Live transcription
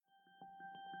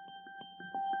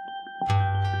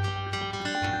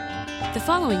The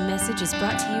following message is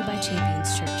brought to you by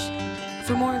Champions Church.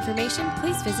 For more information,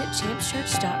 please visit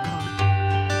championschurch.com.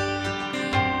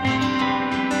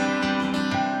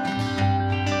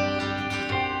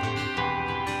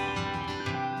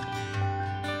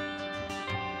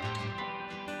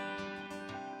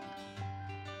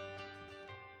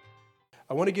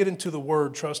 I want to get into the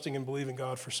Word, trusting and believing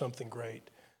God for something great.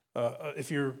 If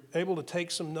you're able to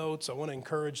take some notes, I want to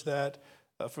encourage that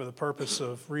for the purpose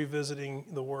of revisiting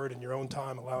the Word in your own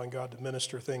time, allowing God to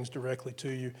minister things directly to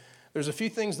you. There's a few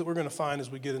things that we're going to find as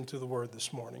we get into the Word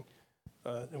this morning.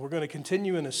 And we're going to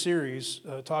continue in a series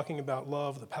talking about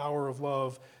love, the power of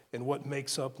love, and what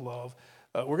makes up love.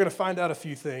 We're going to find out a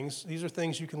few things. These are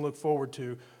things you can look forward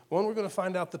to. One, we're going to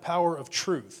find out the power of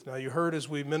truth. Now, you heard as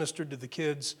we ministered to the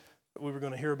kids, we were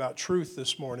going to hear about truth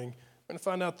this morning. We're going to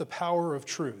find out the power of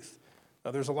truth. Now,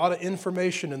 there's a lot of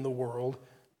information in the world,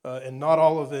 and not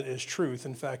all of it is truth.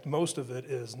 In fact, most of it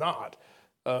is not.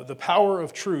 The power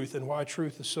of truth and why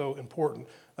truth is so important.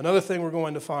 Another thing we're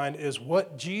going to find is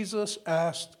what Jesus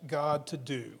asked God to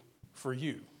do for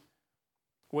you.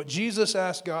 What Jesus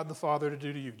asked God the Father to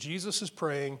do to you. Jesus is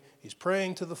praying. He's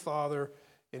praying to the Father,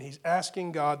 and he's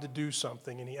asking God to do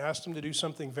something, and he asked him to do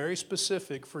something very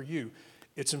specific for you.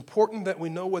 It's important that we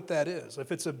know what that is.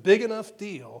 If it's a big enough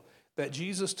deal that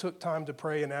Jesus took time to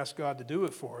pray and ask God to do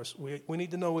it for us, we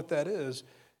need to know what that is,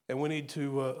 and we need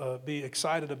to be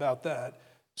excited about that,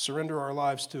 surrender our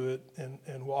lives to it,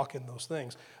 and walk in those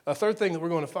things. A third thing that we're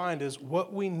going to find is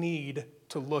what we need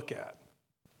to look at.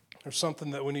 There's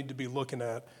something that we need to be looking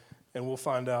at, and we'll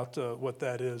find out what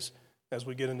that is as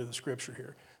we get into the scripture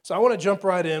here. So I want to jump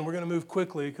right in. We're going to move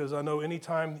quickly because I know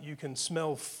anytime you can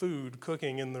smell food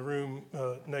cooking in the room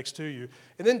next to you.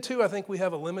 And then, too, I think we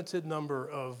have a limited number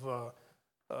of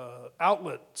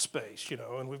outlet space,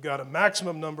 and we've got a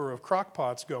maximum number of crock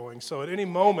pots going. So at any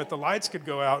moment, the lights could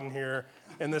go out in here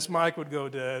and this mic would go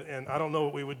dead, and I don't know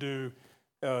what we would do,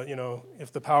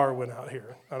 if the power went out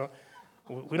here.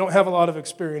 We don't have a lot of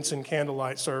experience in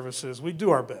candlelight services. We do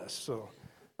our best, so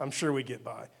I'm sure we get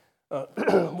by.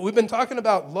 We've been talking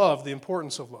about love, the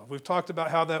importance of love. We've talked about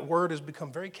how that word has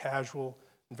become very casual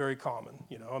and very common.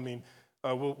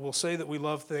 We'll say that we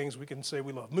love things. We can say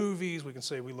we love movies. We can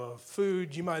say we love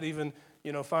food. You might even,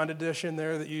 find a dish in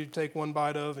there that you take one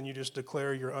bite of and you just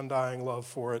declare your undying love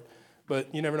for it.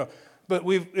 But you never know. But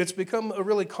it's become a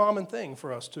really common thing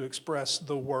for us to express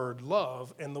the word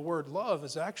love. And the word love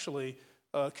is actually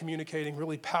communicating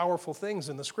really powerful things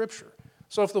in the Scripture.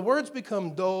 So if the words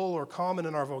become dull or common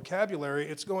in our vocabulary,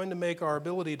 it's going to make our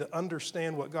ability to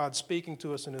understand what God's speaking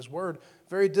to us in His Word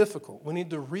very difficult. We need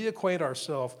to reacquaint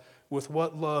ourselves with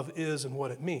what love is and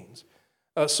what it means.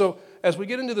 So as we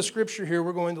get into the Scripture here,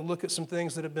 we're going to look at some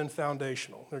things that have been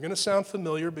foundational. They're going to sound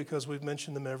familiar because we've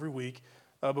mentioned them every week,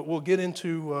 but we'll get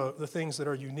into the things that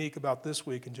are unique about this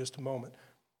week in just a moment.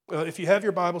 If you have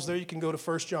your Bibles there, you can go to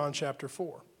 1 John chapter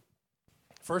 4.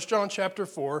 1 John chapter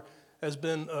 4 has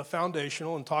been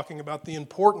foundational in talking about the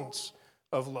importance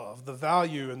of love, the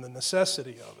value and the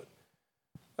necessity of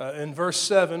it. In verse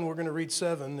 7, we're going to read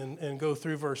 7 and go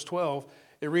through verse 12.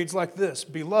 It reads like this: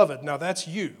 Beloved, now that's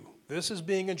you. This is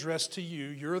being addressed to you.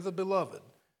 You're the beloved.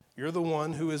 You're the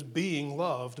one who is being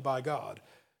loved by God.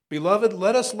 Beloved,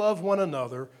 let us love one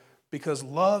another, because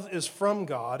love is from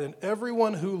God, and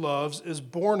everyone who loves is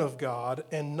born of God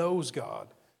and knows God.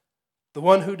 The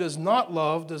one who does not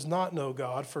love does not know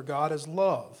God, for God is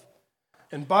love.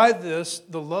 And by this,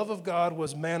 the love of God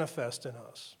was manifest in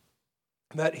us,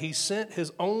 that He sent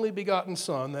His only begotten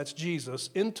Son, that's Jesus,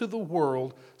 into the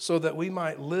world so that we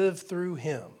might live through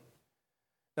Him.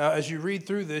 Now, as you read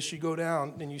through this, you go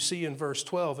down and you see in verse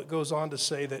 12, it goes on to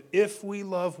say that if we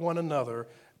love one another,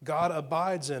 God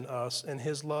abides in us, and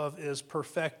His love is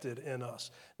perfected in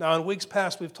us. Now, in weeks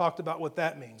past, we've talked about what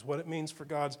that means, what it means for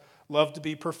God's love to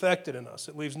be perfected in us.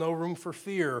 It leaves no room for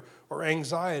fear or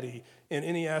anxiety in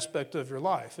any aspect of your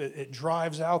life. It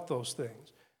drives out those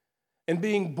things. And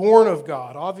being born of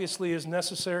God, obviously, is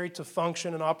necessary to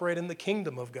function and operate in the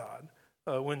kingdom of God.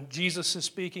 When Jesus is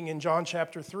speaking in John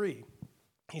chapter 3,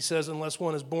 He says, unless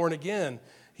one is born again,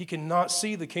 he cannot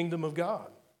see the kingdom of God.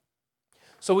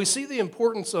 So we see the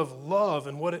importance of love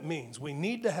and what it means. We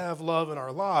need to have love in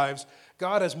our lives.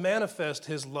 God has manifested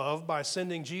His love by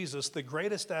sending Jesus, the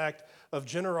greatest act of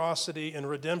generosity and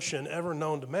redemption ever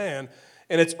known to man.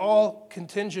 And it's all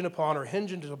contingent upon or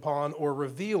hinged upon or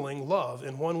revealing love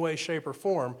in one way, shape, or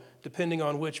form, depending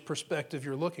on which perspective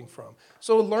you're looking from.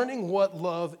 So learning what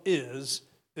love is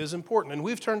important. And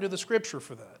we've turned to the Scripture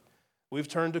for that. We've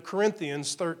turned to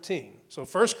Corinthians 13. So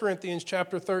 1 Corinthians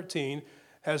chapter 13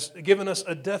 has given us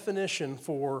a definition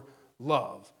for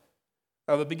love.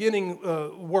 Now, the beginning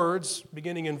words,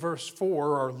 beginning in verse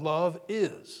 4, are love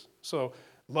is. So,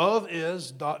 love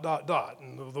is ...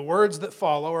 And the words that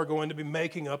follow are going to be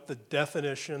making up the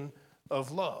definition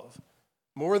of love.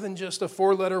 More than just a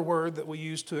four-letter word that we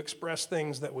use to express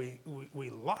things that we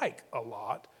like a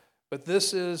lot, but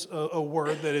this is a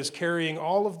word that is carrying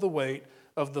all of the weight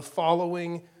of the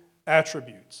following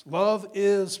attributes. Love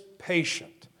is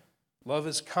patient. Love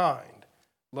is kind.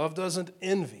 Love doesn't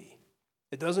envy.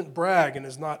 It doesn't brag and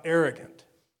is not arrogant.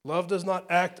 Love does not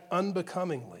act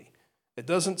unbecomingly. It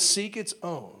doesn't seek its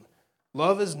own.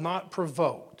 Love is not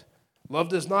provoked. Love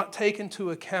does not take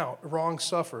into account wrong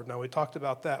suffered. Now, we talked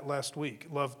about that last week.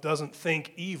 Love doesn't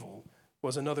think evil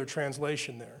was another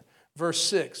translation there. Verse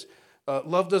 6,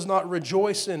 love does not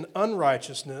rejoice in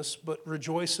unrighteousness, but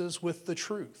rejoices with the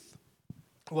truth.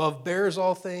 Love bears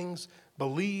all things,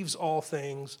 believes all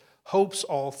things, hopes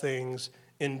all things,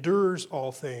 endures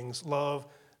all things. Love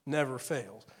never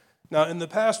fails. Now, in the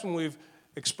past, when we've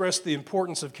expressed the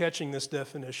importance of catching this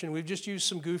definition, we've just used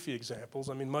some goofy examples.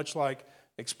 I mean, much like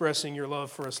expressing your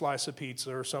love for a slice of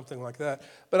pizza or something like that.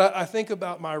 But I think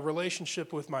about my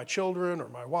relationship with my children or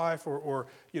my wife or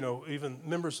even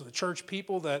members of the church,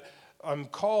 people that I'm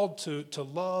called to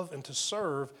love and to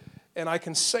serve, and I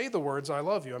can say the words, I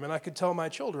love you. I mean, I could tell my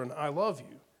children, I love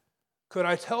you. Could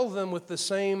I tell them with the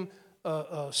same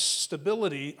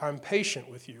stability, I'm patient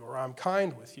with you or I'm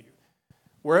kind with you?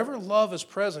 Wherever love is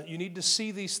present, you need to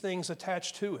see these things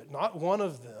attached to it. Not one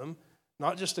of them,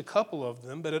 not just a couple of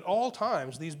them, but at all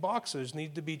times, these boxes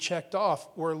need to be checked off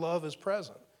where love is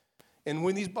present. And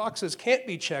when these boxes can't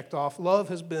be checked off, love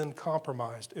has been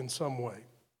compromised in some way.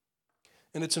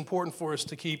 And it's important for us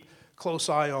to keep close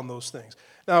eye on those things.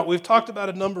 Now, we've talked about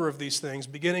a number of these things,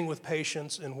 beginning with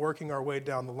patience and working our way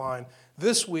down the line.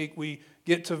 This week, we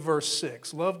get to verse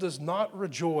 6. Love does not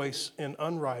rejoice in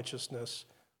unrighteousness,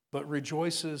 but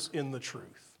rejoices in the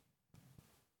truth.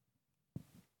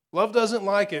 Love doesn't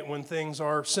like it when things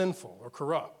are sinful or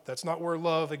corrupt. That's not where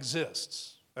love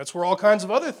exists. That's where all kinds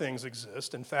of other things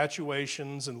exist,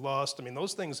 infatuations and lust. I mean,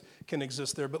 those things can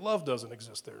exist there, but love doesn't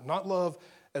exist there. Not love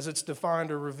as it's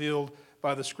defined or revealed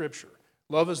by the Scripture.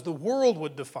 Love as the world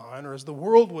would define or as the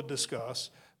world would discuss,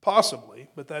 possibly,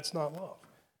 but that's not love.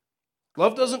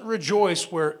 Love doesn't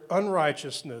rejoice where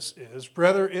unrighteousness is.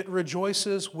 Rather, it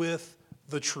rejoices with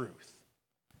the truth.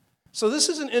 So this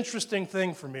is an interesting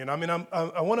thing for me, and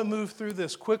I want to move through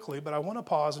this quickly, but I want to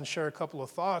pause and share a couple of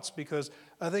thoughts because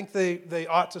I think they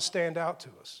ought to stand out to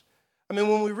us. I mean,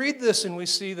 when we read this and we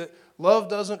see that love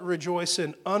doesn't rejoice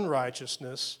in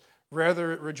unrighteousness,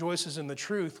 rather it rejoices in the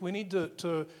truth, we need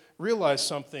to realize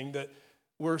something, that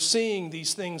we're seeing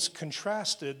these things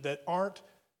contrasted that aren't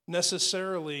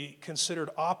necessarily considered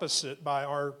opposite by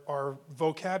our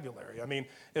vocabulary. I mean,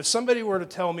 if somebody were to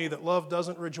tell me that love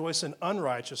doesn't rejoice in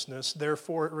unrighteousness,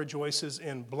 therefore it rejoices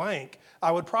in blank,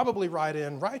 I would probably write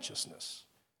in righteousness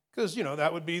because,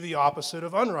 that would be the opposite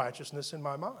of unrighteousness in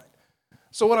my mind.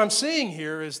 So what I'm seeing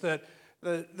here is that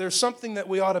there's something that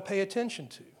we ought to pay attention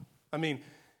to. I mean,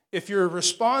 if you're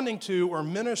responding to or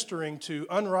ministering to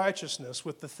unrighteousness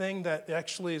with the thing that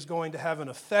actually is going to have an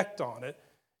effect on it,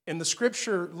 and the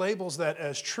Scripture labels that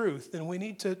as truth, then we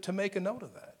need to make a note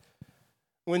of that.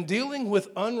 When dealing with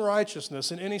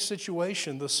unrighteousness in any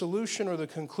situation, the solution or the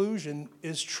conclusion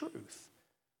is truth.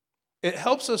 It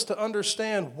helps us to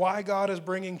understand why God is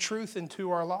bringing truth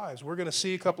into our lives. We're going to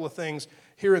see a couple of things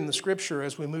here in the Scripture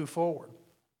as we move forward.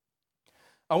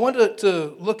 I want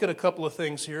to look at a couple of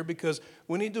things here because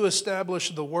we need to establish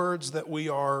the words that we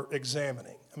are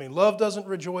examining. I mean, love doesn't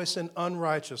rejoice in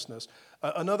unrighteousness.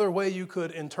 Another way you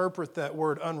could interpret that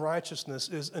word unrighteousness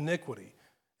is iniquity.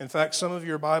 In fact, some of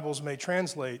your Bibles may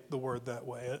translate the word that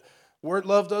way. Word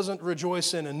love doesn't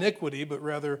rejoice in iniquity, but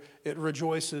rather it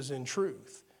rejoices in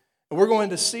truth. And we're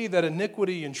going to see that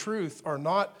iniquity and truth are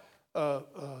not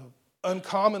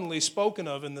uncommonly spoken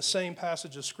of in the same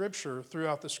passage of Scripture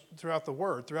throughout the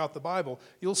Word, throughout the Bible.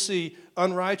 You'll see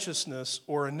unrighteousness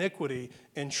or iniquity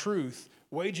and truth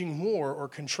waging war or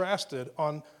contrasted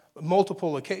on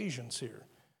multiple occasions here.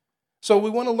 So we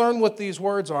want to learn what these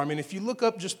words are. I mean, if you look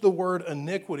up just the word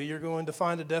iniquity, you're going to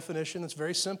find a definition that's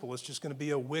very simple. It's just going to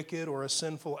be a wicked or a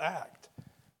sinful act.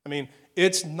 I mean,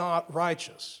 it's not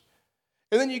righteous.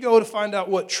 And then you go to find out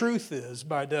what truth is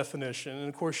by definition. And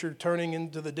of course, you're turning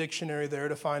into the dictionary there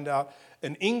to find out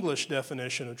an English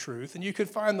definition of truth. And you could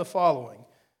find the following,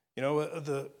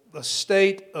 the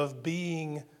state of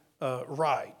being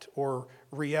right or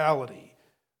reality,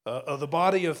 the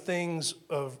body of things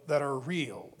that are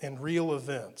real and real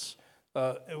events.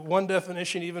 One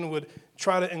definition even would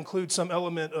try to include some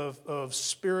element of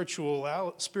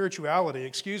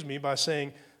spirituality, by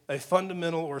saying a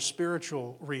fundamental or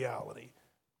spiritual reality.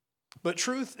 But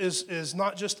truth is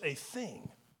not just a thing.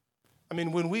 I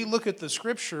mean, when we look at the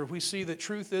Scripture, we see that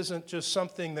truth isn't just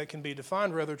something that can be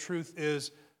defined. Rather, truth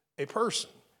is a person.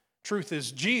 Truth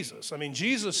is Jesus. I mean,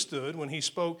 Jesus stood when he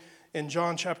spoke in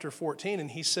John chapter 14,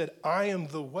 and he said, I am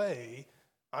the way,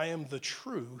 I am the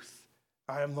truth,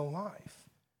 I am the life.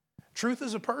 Truth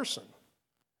is a person.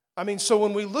 I mean, so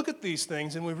when we look at these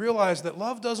things and we realize that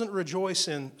love doesn't rejoice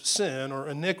in sin or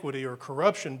iniquity or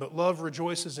corruption, but love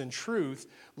rejoices in truth,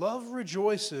 love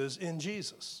rejoices in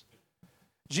Jesus.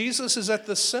 Jesus is at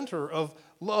the center of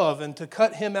love, and to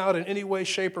cut him out in any way,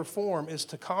 shape, or form is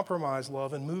to compromise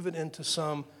love and move it into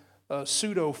some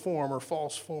pseudo form or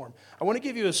false form. I want to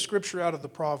give you a scripture out of the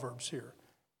Proverbs here.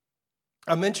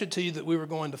 I mentioned to you that we were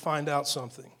going to find out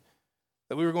something,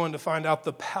 that we were going to find out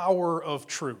the power of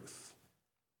truth.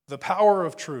 The power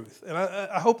of truth. And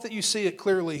I hope that you see it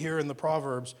clearly here in the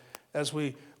Proverbs as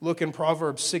we look in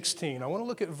Proverbs 16. I want to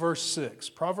look at verse 6.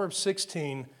 Proverbs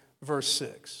 16, verse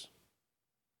 6.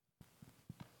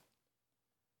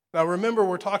 Now remember,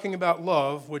 we're talking about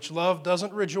love, which love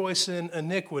doesn't rejoice in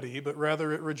iniquity, but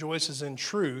rather it rejoices in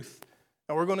truth.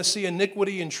 Now we're going to see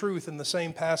iniquity and truth in the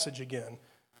same passage again,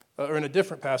 or in a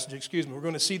different passage, excuse me. We're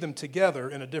going to see them together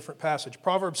in a different passage.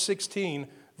 Proverbs 16,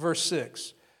 verse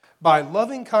 6. By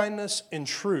loving kindness and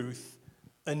truth,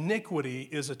 iniquity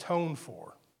is atoned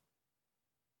for.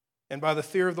 And by the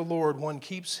fear of the Lord, one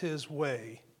keeps his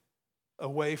way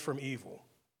away from evil.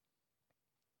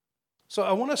 So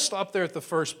I want to stop there at the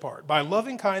first part. By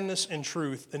loving kindness and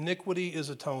truth, iniquity is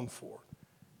atoned for.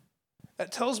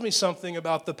 That tells me something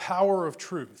about the power of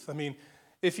truth. I mean,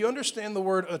 if you understand the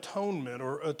word atonement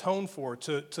or atone for,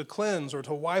 to cleanse or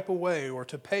to wipe away or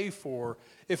to pay for,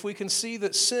 if we can see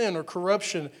that sin or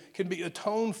corruption can be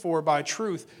atoned for by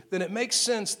truth, then it makes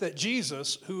sense that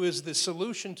Jesus, who is the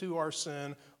solution to our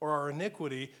sin or our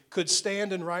iniquity, could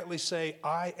stand and rightly say,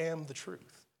 I am the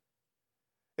truth.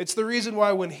 It's the reason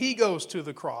why when he goes to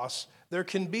the cross, there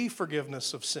can be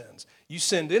forgiveness of sins. You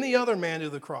send any other man to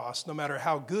the cross, no matter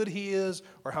how good he is,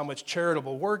 or how much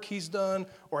charitable work he's done,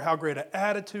 or how great an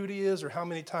attitude he is, or how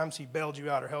many times he bailed you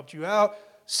out or helped you out,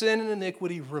 sin and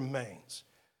iniquity remains.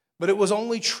 But it was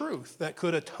only truth that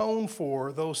could atone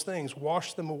for those things,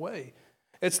 wash them away.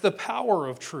 It's the power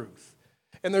of truth.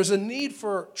 And there's a need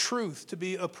for truth to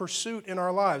be a pursuit in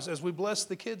our lives. As we blessed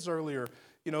the kids earlier,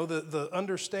 you know, the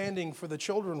understanding for the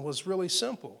children was really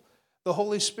simple. The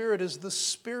Holy Spirit is the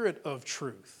Spirit of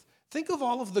truth. Think of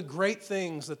all of the great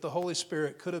things that the Holy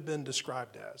Spirit could have been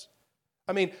described as.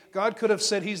 I mean, God could have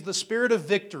said he's the Spirit of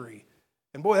victory.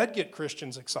 And boy, that'd get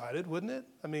Christians excited, wouldn't it?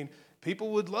 I mean,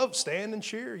 people would love, stand and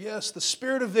cheer. Yes, the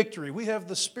Spirit of victory. We have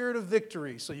the Spirit of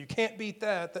victory, so you can't beat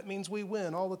that. That means we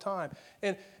win all the time.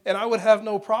 And I would have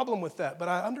no problem with that, but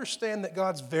I understand that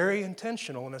God's very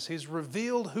intentional, and as he's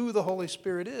revealed who the Holy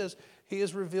Spirit is, he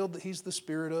has revealed that he's the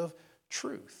Spirit of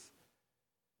truth.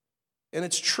 And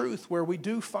it's truth where we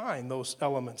do find those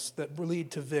elements that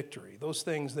lead to victory, those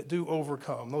things that do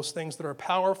overcome, those things that are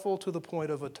powerful to the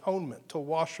point of atonement, to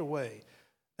wash away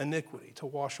iniquity, to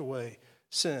wash away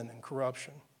sin and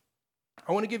corruption.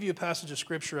 I want to give you a passage of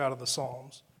scripture out of the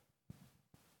Psalms.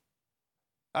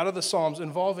 Out of the Psalms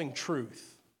involving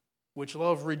truth, which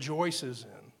love rejoices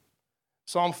in.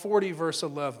 Psalm 40, verse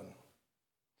 11.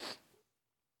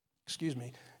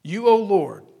 You, O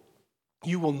Lord,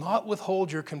 you will not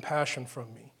withhold your compassion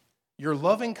from me. Your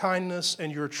loving kindness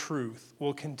and your truth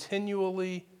will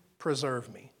continually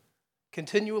preserve me,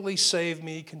 continually save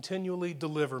me, continually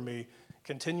deliver me,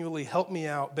 continually help me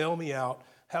out, bail me out,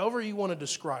 however you want to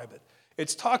describe it.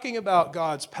 It's talking about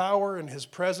God's power and his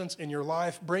presence in your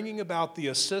life, bringing about the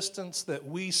assistance that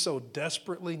we so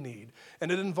desperately need.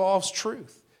 And it involves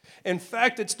truth. In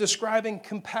fact, it's describing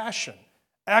compassion,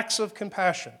 acts of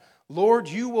compassion. Lord,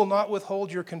 you will not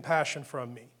withhold your compassion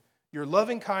from me. Your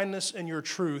loving kindness and your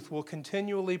truth will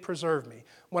continually preserve me.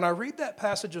 When I read that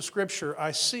passage of Scripture,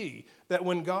 I see that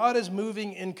when God is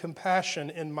moving in compassion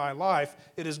in my life,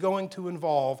 it is going to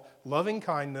involve loving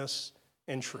kindness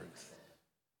and truth.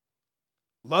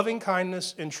 Loving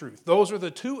kindness and truth. Those are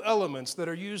the two elements that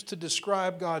are used to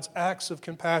describe God's acts of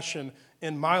compassion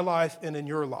in my life and in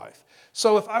your life.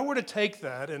 So if I were to take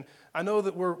that, and I know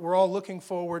that we're all looking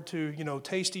forward to,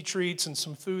 tasty treats and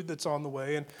some food that's on the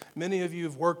way, and many of you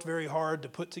have worked very hard to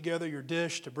put together your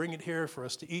dish, to bring it here for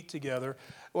us to eat together.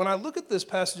 When I look at this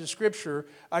passage of Scripture,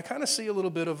 I kind of see a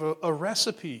little bit of a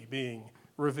recipe being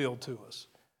revealed to us.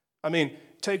 I mean,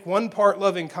 take 1 part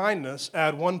loving kindness,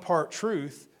 add 1 part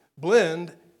truth,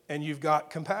 blend, and you've got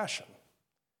compassion.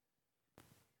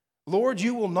 Lord,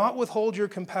 you will not withhold your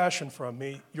compassion from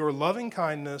me. Your loving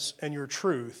kindness and your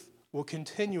truth will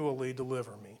continually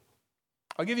deliver me.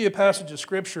 I'll give you a passage of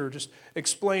Scripture just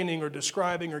explaining or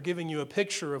describing or giving you a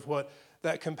picture of what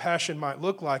that compassion might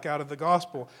look like out of the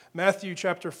gospel. Matthew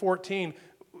chapter 14,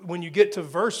 when you get to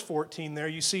verse 14 there,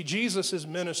 you see Jesus is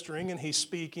ministering and he's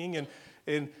speaking,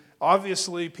 and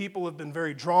obviously people have been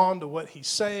very drawn to what he's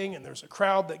saying, and there's a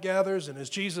crowd that gathers, and as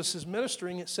Jesus is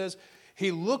ministering, it says, he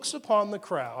looks upon the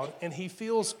crowd and he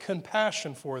feels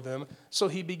compassion for them, so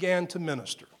he began to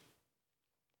minister.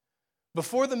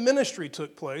 Before the ministry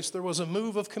took place, there was a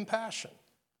move of compassion.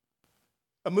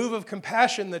 A move of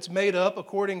compassion that's made up,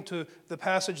 according to the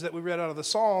passage that we read out of the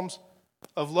Psalms,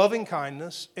 of loving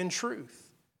kindness and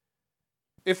truth.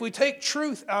 If we take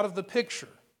truth out of the picture,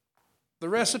 the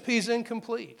recipe is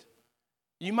incomplete.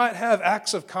 You might have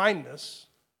acts of kindness,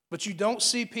 but you don't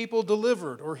see people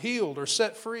delivered or healed or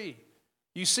set free.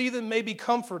 You see them maybe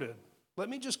comforted. Let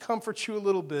me just comfort you a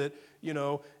little bit,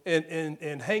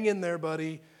 and hang in there,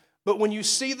 buddy. But when you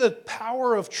see the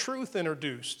power of truth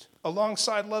introduced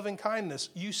alongside loving kindness,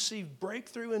 you see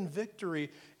breakthrough and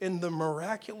victory in the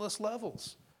miraculous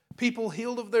levels. People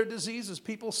healed of their diseases,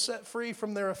 people set free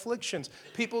from their afflictions,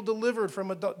 people delivered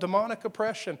from a demonic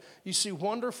oppression. You see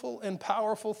wonderful and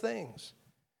powerful things.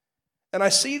 And I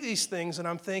see these things and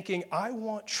I'm thinking, I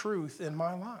want truth in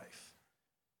my life.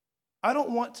 I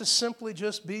don't want to simply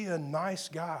just be a nice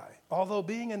guy, although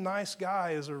being a nice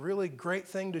guy is a really great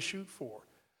thing to shoot for.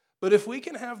 But if we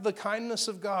can have the kindness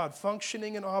of God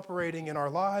functioning and operating in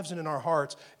our lives and in our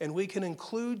hearts, and we can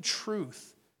include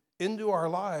truth into our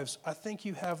lives, I think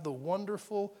you have the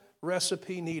wonderful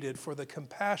recipe needed for the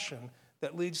compassion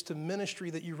that leads to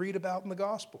ministry that you read about in the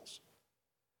Gospels.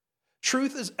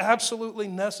 Truth is absolutely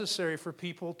necessary for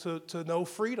people to know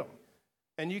freedom.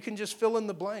 And you can just fill in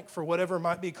the blank for whatever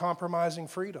might be compromising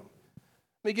freedom.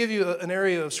 Let me give you an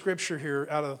area of Scripture here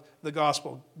out of the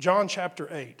Gospel. John chapter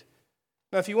 8.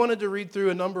 Now, if you wanted to read through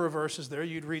a number of verses there,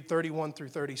 you'd read 31 through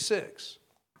 36.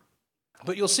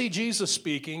 But you'll see Jesus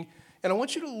speaking, and I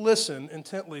want you to listen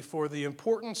intently for the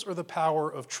importance or the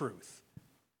power of truth.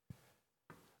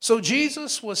 So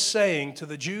Jesus was saying to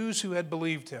the Jews who had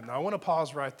believed him. Now, I want to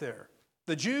pause right there.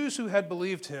 The Jews who had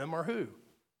believed him are who?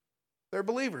 They're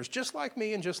believers, just like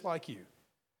me and just like you.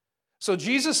 So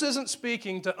Jesus isn't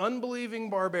speaking to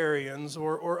unbelieving barbarians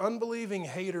or unbelieving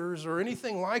haters or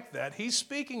anything like that. He's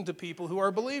speaking to people who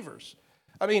are believers.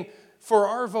 I mean, for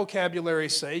our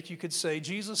vocabulary's sake, you could say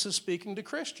Jesus is speaking to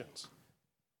Christians.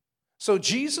 So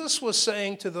Jesus was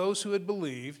saying to those who had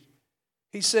believed,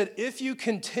 he said, if you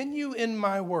continue in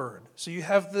my word, so you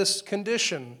have this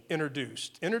condition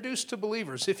introduced to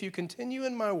believers. If you continue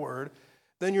in my word,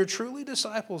 then you're truly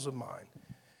disciples of mine.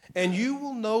 And you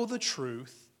will know the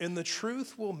truth, and the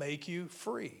truth will make you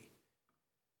free.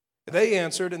 They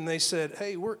answered and they said,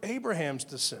 hey, we're Abraham's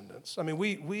descendants. I mean,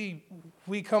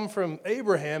 we come from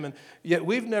Abraham, and yet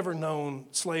we've never known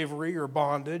slavery or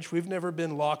bondage. We've never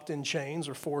been locked in chains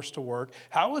or forced to work.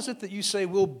 How is it that you say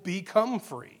we'll become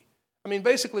free? I mean,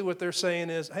 basically what they're saying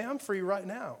is, hey, I'm free right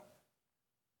now.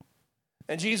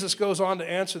 And Jesus goes on to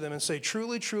answer them and say,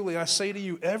 truly, truly, I say to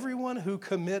you, everyone who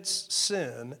commits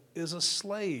sin is a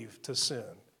slave to sin.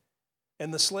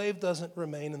 And the slave doesn't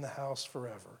remain in the house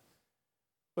forever.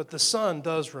 But the Son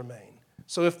does remain.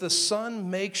 So if the Son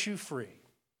makes you free,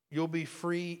 you'll be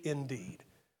free indeed.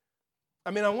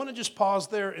 I mean, I want to just pause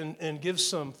there and give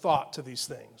some thought to these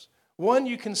things. One,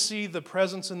 you can see the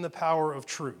presence and the power of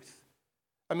truth.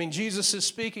 I mean, Jesus is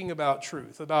speaking about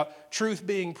truth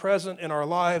being present in our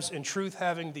lives and truth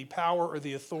having the power or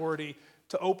the authority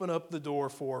to open up the door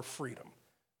for freedom,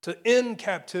 to end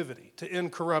captivity, to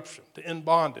end corruption, to end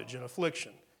bondage and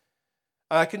affliction.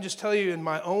 I can just tell you in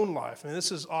my own life, and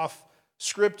this is off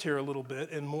script here a little bit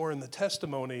and more in the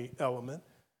testimony element,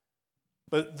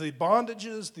 but the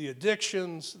bondages, the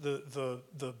addictions,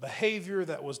 the behavior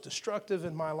that was destructive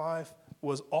in my life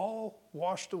was all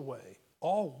washed away,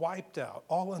 all wiped out,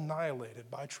 all annihilated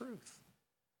by truth.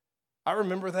 I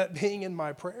remember that being in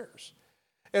my prayers.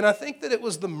 And I think that it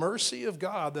was the mercy of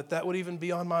God that would even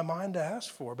be on my mind to ask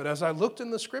for. But as I looked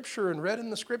in the Scripture and read in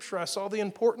the Scripture, I saw the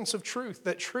importance of truth,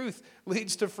 that truth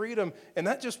leads to freedom. And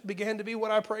that just began to be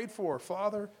what I prayed for.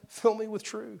 Father, fill me with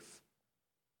truth.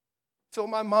 Fill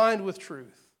my mind with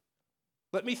truth.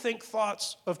 Let me think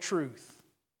thoughts of truth.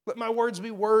 Let my words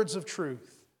be words of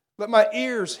truth. Let my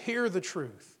ears hear the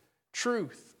truth.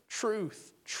 Truth,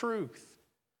 truth, truth.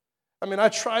 I mean, I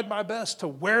tried my best to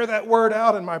wear that word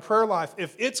out in my prayer life.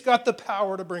 If it's got the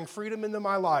power to bring freedom into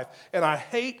my life, and I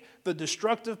hate the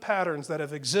destructive patterns that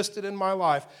have existed in my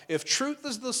life, if truth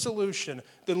is the solution,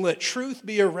 then let truth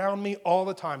be around me all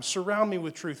the time. Surround me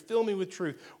with truth. Fill me with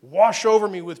truth. Wash over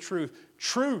me with truth.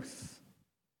 Truth.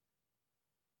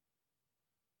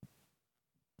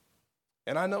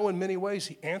 And I know in many ways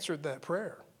he answered that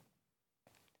prayer.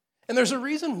 And there's a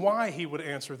reason why he would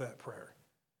answer that prayer.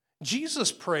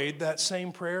 Jesus prayed that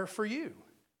same prayer for you.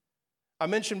 I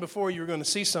mentioned before you were going to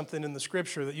see something in the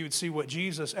scripture that you would see what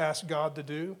Jesus asked God to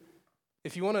do.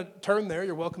 If you want to turn there,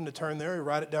 you're welcome to turn there. You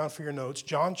write it down for your notes.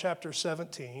 John chapter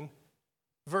 17,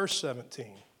 verse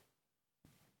 17.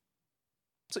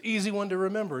 It's an easy one to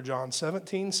remember, John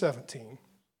 17, 17.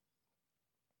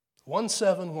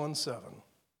 1717.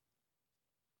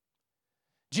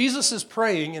 Jesus is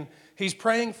praying, and he's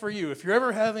praying for you. If you're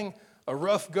ever having a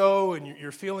rough go and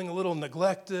you're feeling a little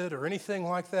neglected or anything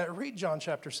like that, read John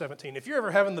chapter 17. If you're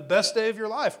ever having the best day of your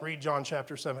life, read John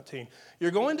chapter 17.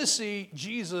 You're going to see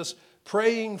Jesus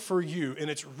praying for you, and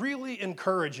it's really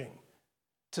encouraging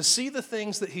to see the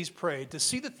things that he's prayed, to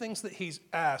see the things that he's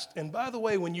asked. And by the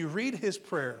way, when you read his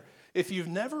prayer, if you've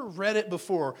never read it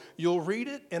before, you'll read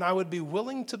it, and I would be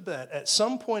willing to bet at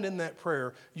some point in that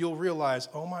prayer, you'll realize,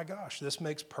 oh my gosh, this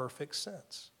makes perfect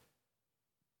sense.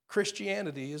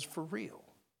 Christianity is for real.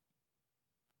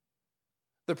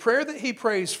 The prayer that he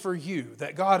prays for you,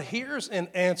 that God hears and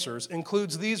answers,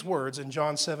 includes these words in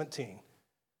John 17.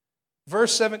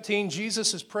 Verse 17,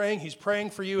 Jesus is praying, he's praying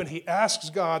for you, and he asks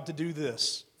God to do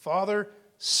this. Father,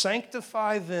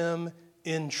 sanctify them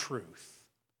in truth.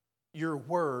 Your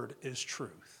word is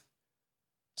truth.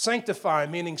 Sanctify,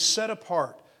 meaning set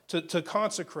apart, to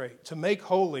consecrate, to make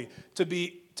holy, to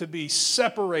be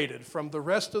separated from the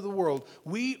rest of the world.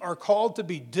 We are called to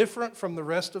be different from the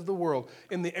rest of the world.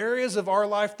 In the areas of our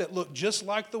life that look just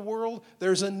like the world,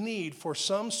 there's a need for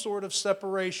some sort of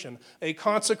separation, a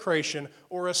consecration,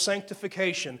 or a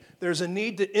sanctification. There's a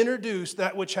need to introduce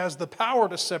that which has the power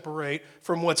to separate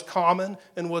from what's common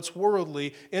and what's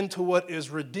worldly into what is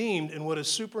redeemed and what is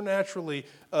supernaturally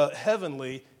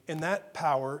heavenly, and that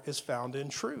power is found in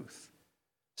truth.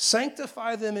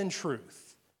 Sanctify them in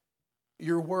truth.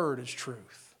 Your word is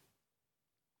truth.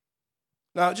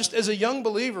 Now, just as a young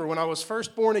believer, when I was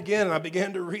first born again and I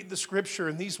began to read the scripture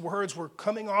and these words were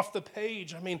coming off the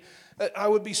page, I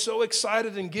would be so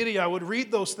excited and giddy. I would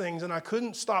read those things and I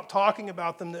couldn't stop talking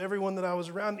about them to everyone that I was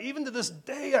around. Even to this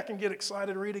day, I can get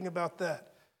excited reading about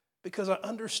that because I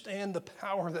understand the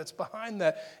power that's behind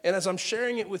that. And as I'm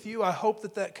sharing it with you, I hope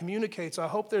that communicates. I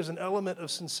hope there's an element of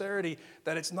sincerity,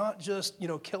 that it's not just,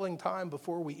 killing time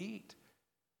before we eat.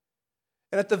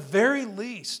 And at the very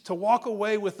least, to walk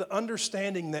away with the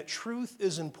understanding that truth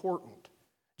is important.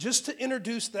 Just to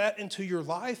introduce that into your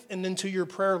life and into your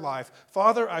prayer life.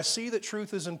 Father, I see that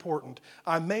truth is important.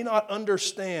 I may not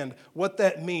understand what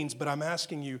that means, but I'm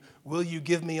asking you, will you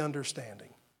give me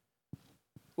understanding?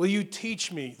 Will you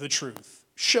teach me the truth?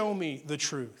 Show me the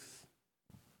truth.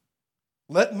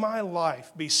 Let my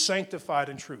life be sanctified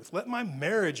in truth. Let my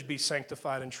marriage be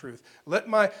sanctified in truth. Let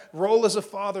my role as a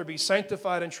father be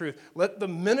sanctified in truth. Let the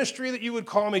ministry that you would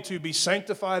call me to be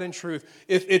sanctified in truth.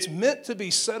 If it's meant to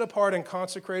be set apart and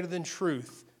consecrated in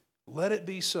truth, let it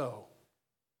be so.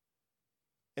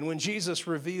 And when Jesus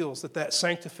reveals that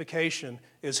sanctification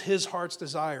is his heart's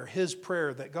desire, his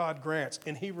prayer that God grants,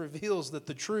 and he reveals that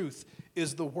the truth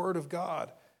is the word of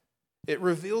God, it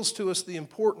reveals to us the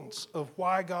importance of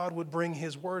why God would bring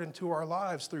his word into our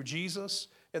lives through Jesus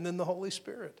and then the Holy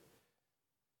Spirit.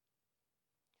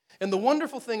 And the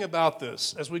wonderful thing about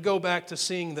this, as we go back to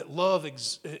seeing that love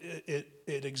it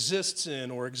exists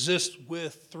in or exists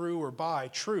with, through, or by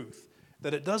truth,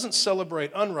 that it doesn't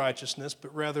celebrate unrighteousness,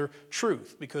 but rather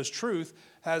truth, because truth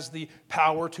has the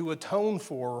power to atone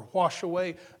for or wash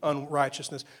away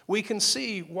unrighteousness. We can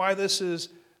see why this is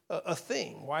a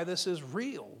thing, why this is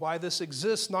real, why this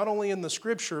exists not only in the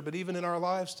scripture, but even in our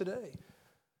lives today.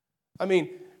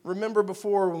 Remember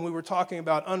before when we were talking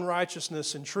about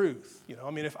unrighteousness and truth.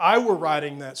 If I were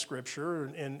writing that scripture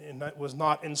and that was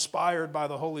not inspired by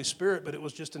the Holy Spirit, but it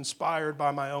was just inspired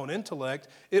by my own intellect,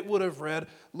 it would have read,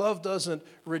 love doesn't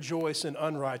rejoice in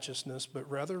unrighteousness,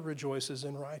 but rather rejoices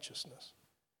in righteousness.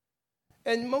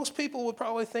 And most people would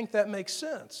probably think that makes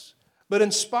sense. But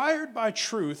inspired by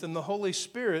truth and the Holy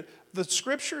Spirit, the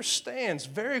scripture stands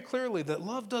very clearly that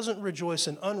love doesn't rejoice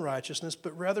in unrighteousness,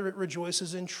 but rather it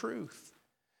rejoices in truth.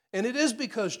 And it is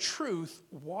because truth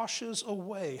washes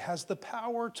away, has the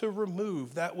power to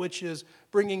remove that which is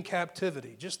bringing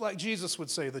captivity. Just like Jesus would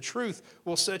say, the truth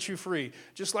will set you free.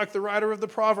 Just like the writer of the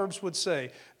Proverbs would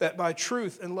say, that by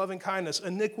truth and loving kindness,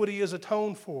 iniquity is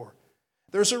atoned for.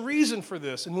 There's a reason for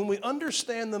this, and when we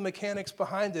understand the mechanics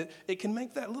behind it, it can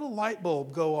make that little light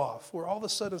bulb go off, where all of a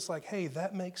sudden it's like, hey,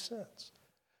 that makes sense.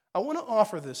 I want to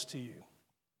offer this to you,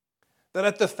 that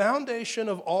at the foundation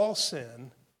of all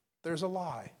sin, there's a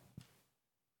lie.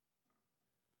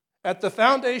 At the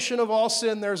foundation of all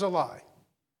sin, there's a lie.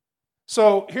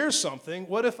 So here's something.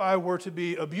 What if I were to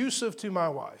be abusive to my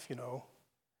wife,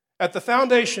 At the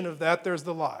foundation of that, there's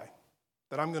the lie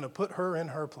that I'm going to put her in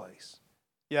her place.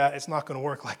 Yeah, it's not going to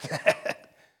work like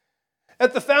that.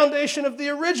 At the foundation of the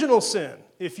original sin,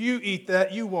 if you eat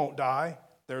that, you won't die.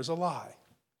 There's a lie.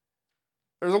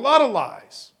 There's a lot of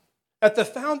lies. At the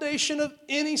foundation of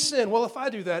any sin, well, if I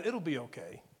do that, it'll be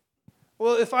okay.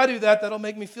 Well, if I do that, that'll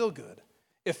make me feel good.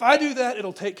 If I do that,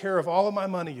 it'll take care of all of my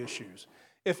money issues.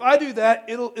 If I do that,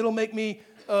 it'll make me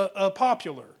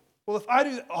popular. Well, if I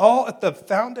do that, all at the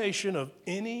foundation of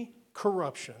any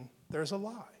corruption, there's a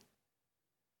lie.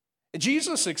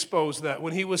 Jesus exposed that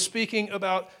when he was speaking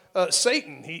about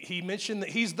Satan. He mentioned that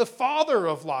he's the father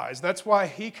of lies. That's why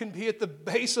he can be at the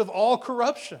base of all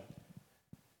corruption.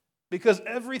 Because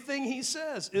everything he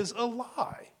says is a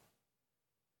lie.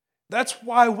 That's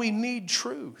why we need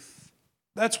truth.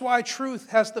 That's why truth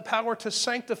has the power to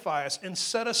sanctify us and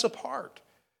set us apart.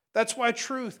 That's why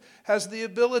truth has the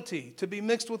ability to be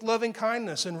mixed with loving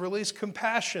kindness and release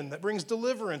compassion that brings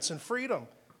deliverance and freedom.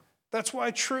 That's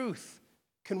why truth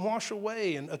can wash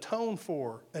away and atone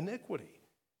for iniquity.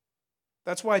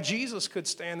 That's why Jesus could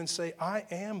stand and say, I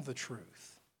am the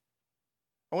truth.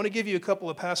 I want to give you a couple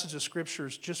of passages of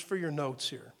scriptures just for your notes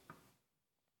here.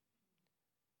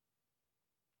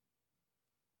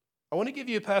 I want to give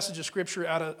you a passage of scripture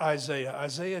out of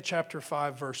Isaiah chapter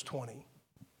 5, verse 20.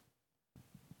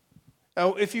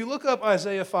 Now, if you look up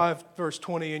Isaiah 5, verse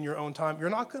 20 in your own time, you're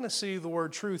not going to see the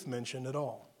word truth mentioned at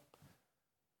all.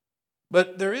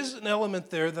 But there is an element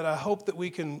there that I hope that we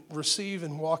can receive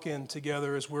and walk in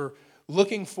together as we're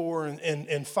looking for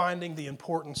and finding the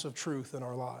importance of truth in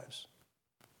our lives.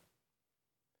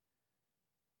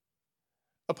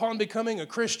 Upon becoming a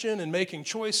Christian and making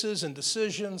choices and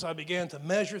decisions, I began to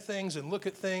measure things and look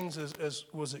at things as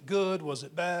was it good, was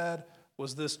it bad,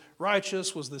 was this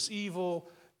righteous, was this evil?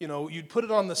 You'd put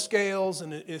it on the scales,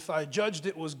 and if I judged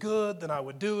it was good, then I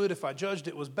would do it. If I judged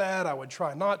it was bad, I would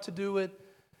try not to do it.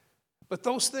 But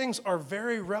those things are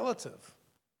very relative.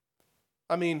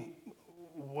 I mean,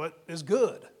 what is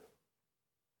good?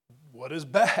 What is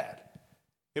bad?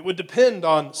 It would depend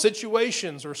on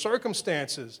situations or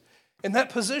circumstances. And that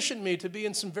positioned me to be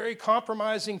in some very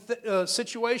compromising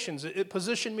situations. It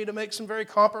positioned me to make some very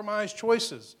compromised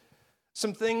choices.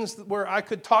 Some things where I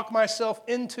could talk myself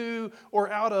into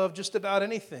or out of just about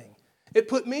anything. It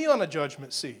put me on a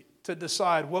judgment seat to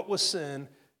decide what was sin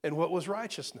and what was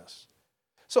righteousness.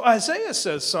 So Isaiah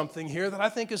says something here that I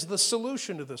think is the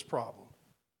solution to this problem.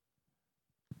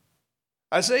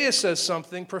 Isaiah says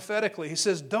something prophetically. He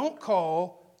says, don't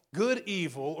call good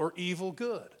evil or evil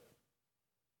good.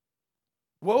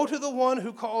 Woe to the one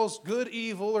who calls good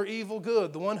evil or evil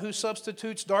good, the one who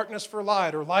substitutes darkness for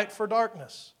light or light for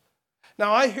darkness.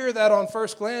 Now, I hear that on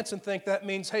first glance and think that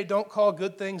means, hey, don't call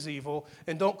good things evil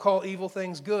and don't call evil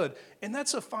things good. And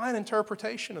that's a fine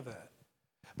interpretation of that.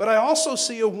 But I also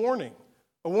see a warning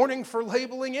for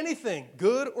labeling anything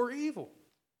good or evil.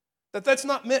 That's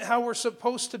not meant how we're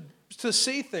supposed to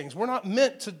see things. We're not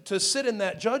meant to sit in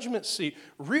that judgment seat.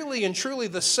 Really and truly,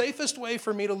 the safest way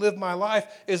for me to live my life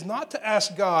is not to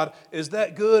ask God, is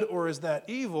that good or is that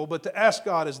evil? But to ask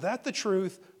God, is that the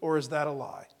truth or is that a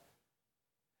lie?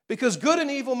 Because good and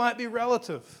evil might be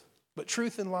relative, but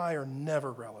truth and lie are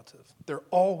never relative. They're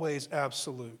always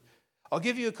absolute. I'll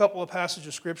give you a couple of passages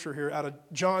of scripture here out of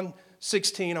John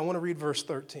 16. I want to read verse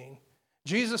 13.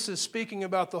 Jesus is speaking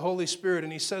about the Holy Spirit,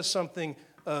 and he says something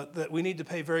that we need to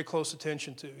pay very close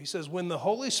attention to. He says, when the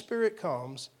Holy Spirit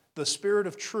comes, the Spirit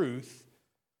of truth,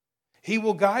 he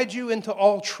will guide you into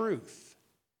all truth.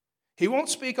 He won't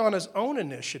speak on his own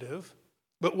initiative,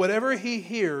 but whatever he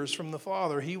hears from the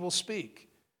Father, he will speak.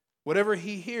 Whatever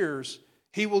he hears,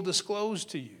 he will disclose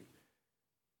to you.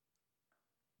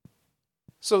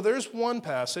 So there's one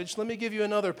passage. Let me give you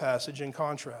another passage in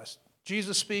contrast.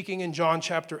 Jesus speaking in John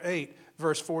chapter 8,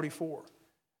 verse 44.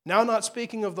 Now not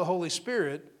speaking of the Holy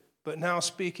Spirit, but now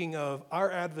speaking of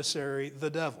our adversary,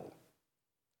 the devil.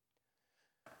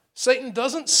 Satan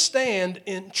doesn't stand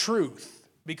in truth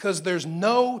because there's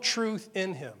no truth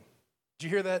in him. Did you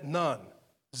hear that? None.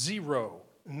 Zero.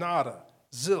 Nada.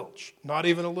 Zilch. Not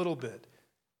even a little bit.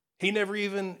 He never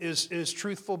even is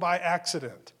truthful by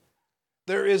accident.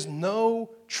 There is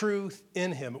no truth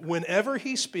in him. Whenever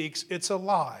he speaks, it's a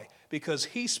lie because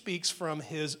he speaks from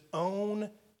his own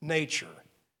nature.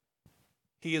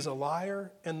 He is a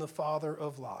liar and the father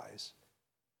of lies.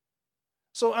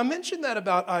 So I mentioned that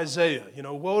about Isaiah.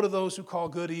 Woe to those who call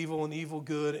good evil and evil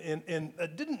good. And I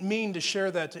didn't mean to share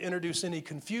that to introduce any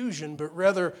confusion, but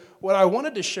rather what I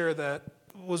wanted to share that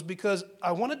was because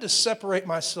I wanted to separate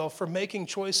myself from making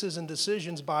choices and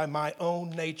decisions by my own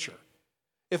nature.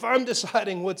 If I'm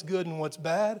deciding what's good and what's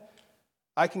bad,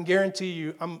 I can guarantee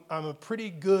you I'm a pretty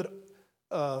good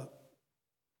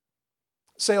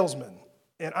salesman,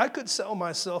 and I could sell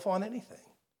myself on anything.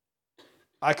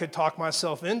 I could talk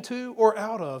myself into or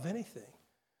out of anything.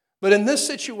 But in this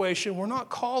situation, we're not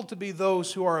called to be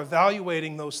those who are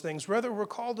evaluating those things. Rather, we're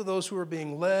called to those who are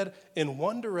being led in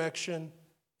one direction,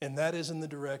 and that is in the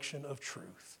direction of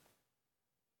truth.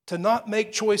 To not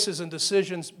make choices and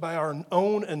decisions by our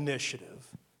own initiative,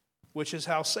 which is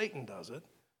how Satan does it,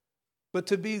 but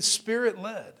to be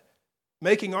Spirit-led,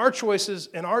 making our choices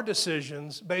and our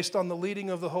decisions based on the leading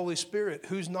of the Holy Spirit,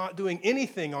 who's not doing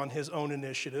anything on his own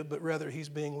initiative, but rather he's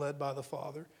being led by the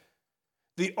Father.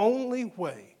 The only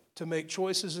way to make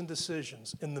choices and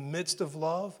decisions in the midst of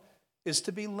love is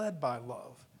to be led by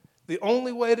love. The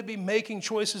only way to be making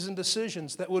choices and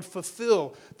decisions that would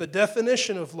fulfill the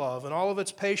definition of love and all of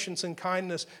its patience and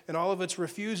kindness and all of its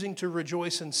refusing to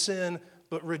rejoice in sin,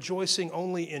 but rejoicing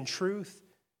only in truth,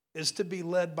 is to be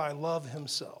led by love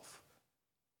himself.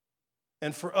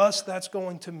 And for us, that's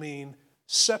going to mean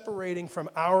separating from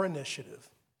our initiative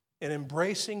and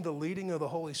embracing the leading of the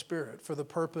Holy Spirit for the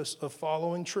purpose of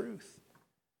following truth.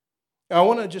 Now, I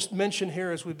want to just mention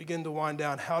here as we begin to wind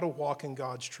down how to walk in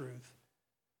God's truth.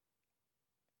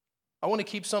 I want to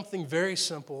keep something very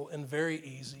simple and very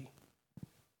easy.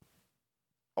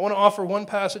 I want to offer one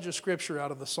passage of Scripture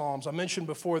out of the Psalms. I mentioned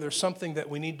before there's something that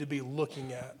we need to be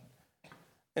looking at.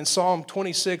 And Psalm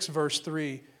 26, verse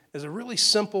 3, is a really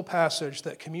simple passage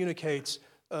that communicates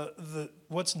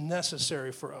what's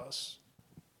necessary for us,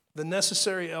 the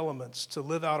necessary elements to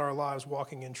live out our lives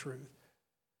walking in truth.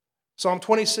 Psalm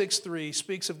 26:3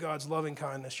 speaks of God's loving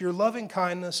kindness. Your loving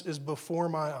kindness is before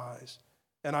my eyes,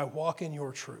 and I walk in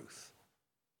your truth.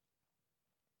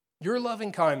 Your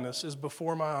loving kindness is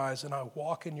before my eyes, and I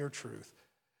walk in your truth.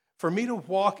 For me to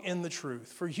walk in the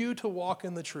truth, for you to walk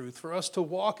in the truth, for us to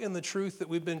walk in the truth that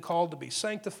we've been called to be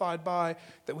sanctified by,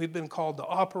 that we've been called to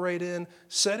operate in,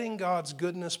 setting God's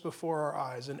goodness before our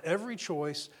eyes in every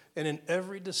choice and in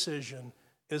every decision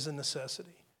is a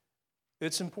necessity.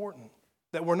 It's important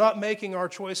that we're not making our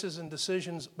choices and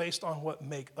decisions based on what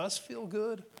make us feel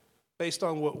good, based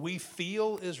on what we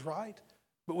feel is right,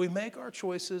 but we make our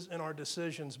choices and our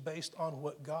decisions based on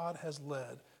what God has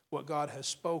led, what God has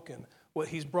spoken, what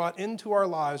he's brought into our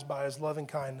lives by his loving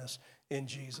kindness in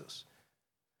Jesus.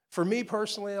 For me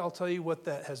personally, I'll tell you what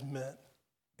that has meant.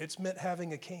 It's meant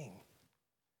having a king.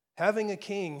 Having a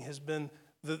king has been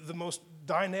the most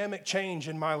dynamic change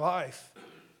in my life.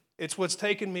 It's what's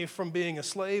taken me from being a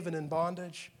slave and in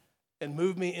bondage and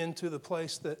moved me into the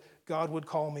place that God would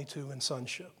call me to in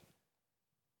sonship.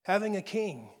 Having a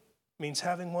king means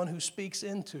having one who speaks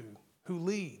into, who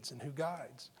leads, and who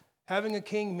guides. Having a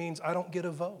king means I don't get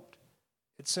a vote.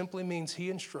 It simply means he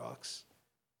instructs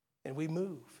and we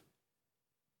move.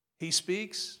 He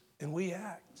speaks and we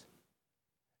act.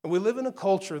 And we live in a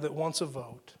culture that wants a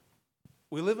vote.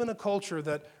 We live in a culture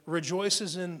that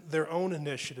rejoices in their own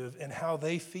initiative and how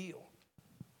they feel.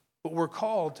 But we're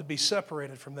called to be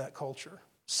separated from that culture,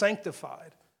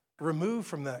 sanctified, removed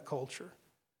from that culture.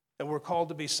 And we're called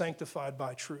to be sanctified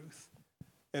by truth.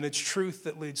 And it's truth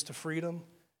that leads to freedom.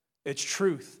 It's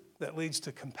truth that leads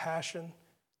to compassion.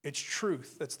 It's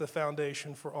truth that's the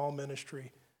foundation for all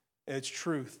ministry. And it's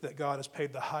truth that God has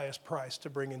paid the highest price to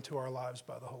bring into our lives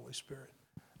by the Holy Spirit.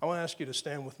 I want to ask you to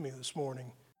stand with me this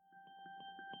morning.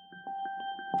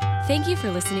 Thank you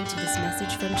for listening to this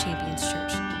message from Champions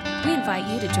Church. We invite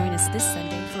you to join us this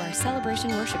Sunday for our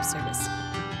celebration worship service.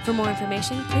 For more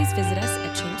information, please visit us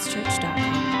at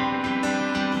championschurch.com.